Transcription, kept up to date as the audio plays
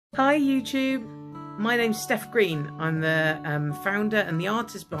Hi YouTube, my name's Steph Green. I'm the founder and the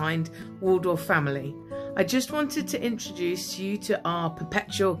artist behind Waldorf Family. I just wanted to introduce you to our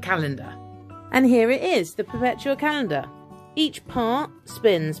perpetual calendar. And here it is, the perpetual calendar. Each part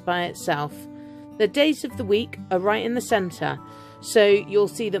spins by itself. The days of the week are right in the centre. So you'll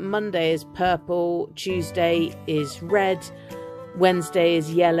see that Monday is purple, Tuesday is red, Wednesday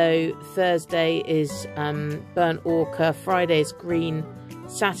is yellow, Thursday is burnt ochre, Friday is green,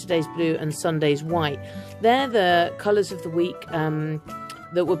 Saturday's blue and Sunday's white. They're the colours of the week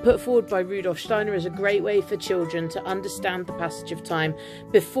that were put forward by Rudolf Steiner as a great way for children to understand the passage of time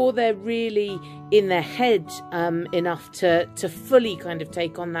before they're really in their head enough to fully kind of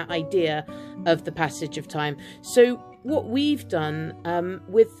take on that idea of the passage of time. So what we've done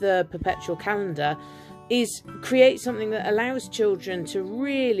with the perpetual calendar is create something that allows children to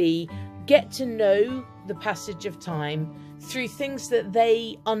really get to know the passage of time through things that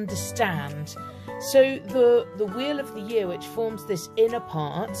they understand. So the Wheel of the Year, which forms this inner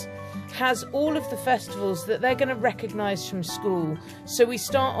part, has all of the festivals that they're going to recognise from school. So we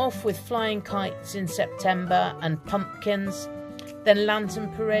start off with flying kites in September and pumpkins, then lantern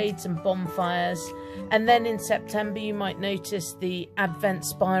parades and bonfires, and then in September you might notice the Advent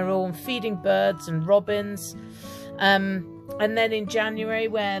spiral and feeding birds and robins. And then in January,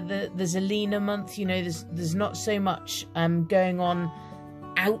 where there's a leaner month, you know, there's not so much going on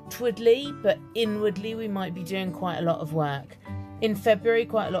outwardly, but inwardly we might be doing quite a lot of work. In February,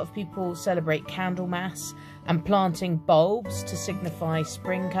 quite a lot of people celebrate Candlemas and planting bulbs to signify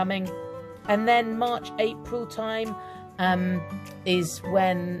spring coming. And then March, April time is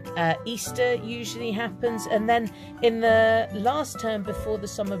when Easter usually happens. And then in the last term before the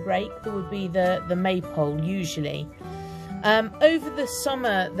summer break, there would be the Maypole usually. Over the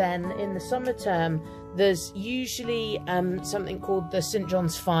summer then, in the summer term, there's usually something called the St.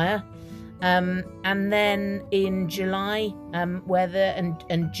 John's Fire. And then in July,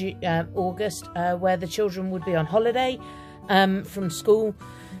 August, where the children would be on holiday from school,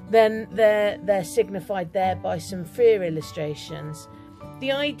 then they're signified there by some fear illustrations.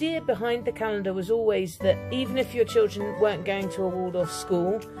 The idea behind the calendar was always that even if your children weren't going to a Waldorf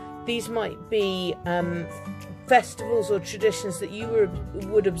school, these might be festivals or traditions that you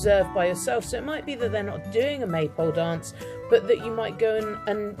would observe by yourself. So it might be that they're not doing a maypole dance, but that you might go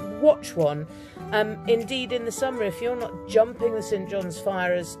and watch one. Indeed, in the summer, if you're not jumping the St. John's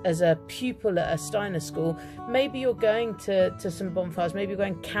Fire as a pupil at a Steiner school, maybe you're going to some bonfires, maybe you're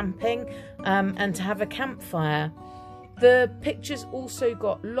going camping and to have a campfire. The pictures also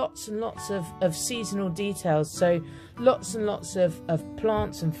got lots and lots of seasonal details, so lots and lots of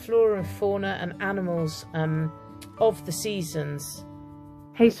plants and flora and fauna and animals of the seasons.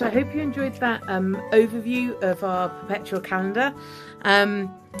 Hey, so I hope you enjoyed that overview of our perpetual calendar.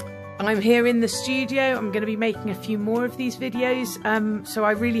 I'm here in the studio. I'm going to be making a few more of these videos, so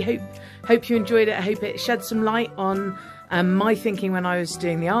I really hope you enjoyed it. I hope it shed some light on my thinking when I was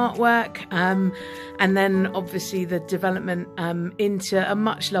doing the artwork, and then obviously the development into a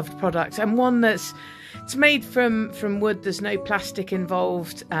much loved product, and one it's made from wood. There's no plastic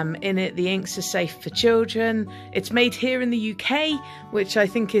involved in it. The inks are safe for children. It's made here in the UK, which I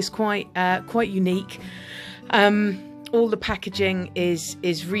think is quite unique. All the packaging is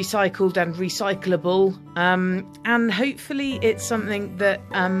recycled and recyclable, and hopefully it's something that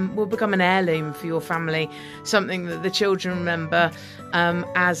will become an heirloom for your family, something that the children remember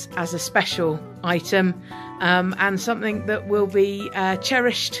as a special item, and something that will be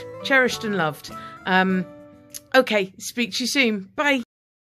cherished and loved. Okay, speak to you soon. Bye.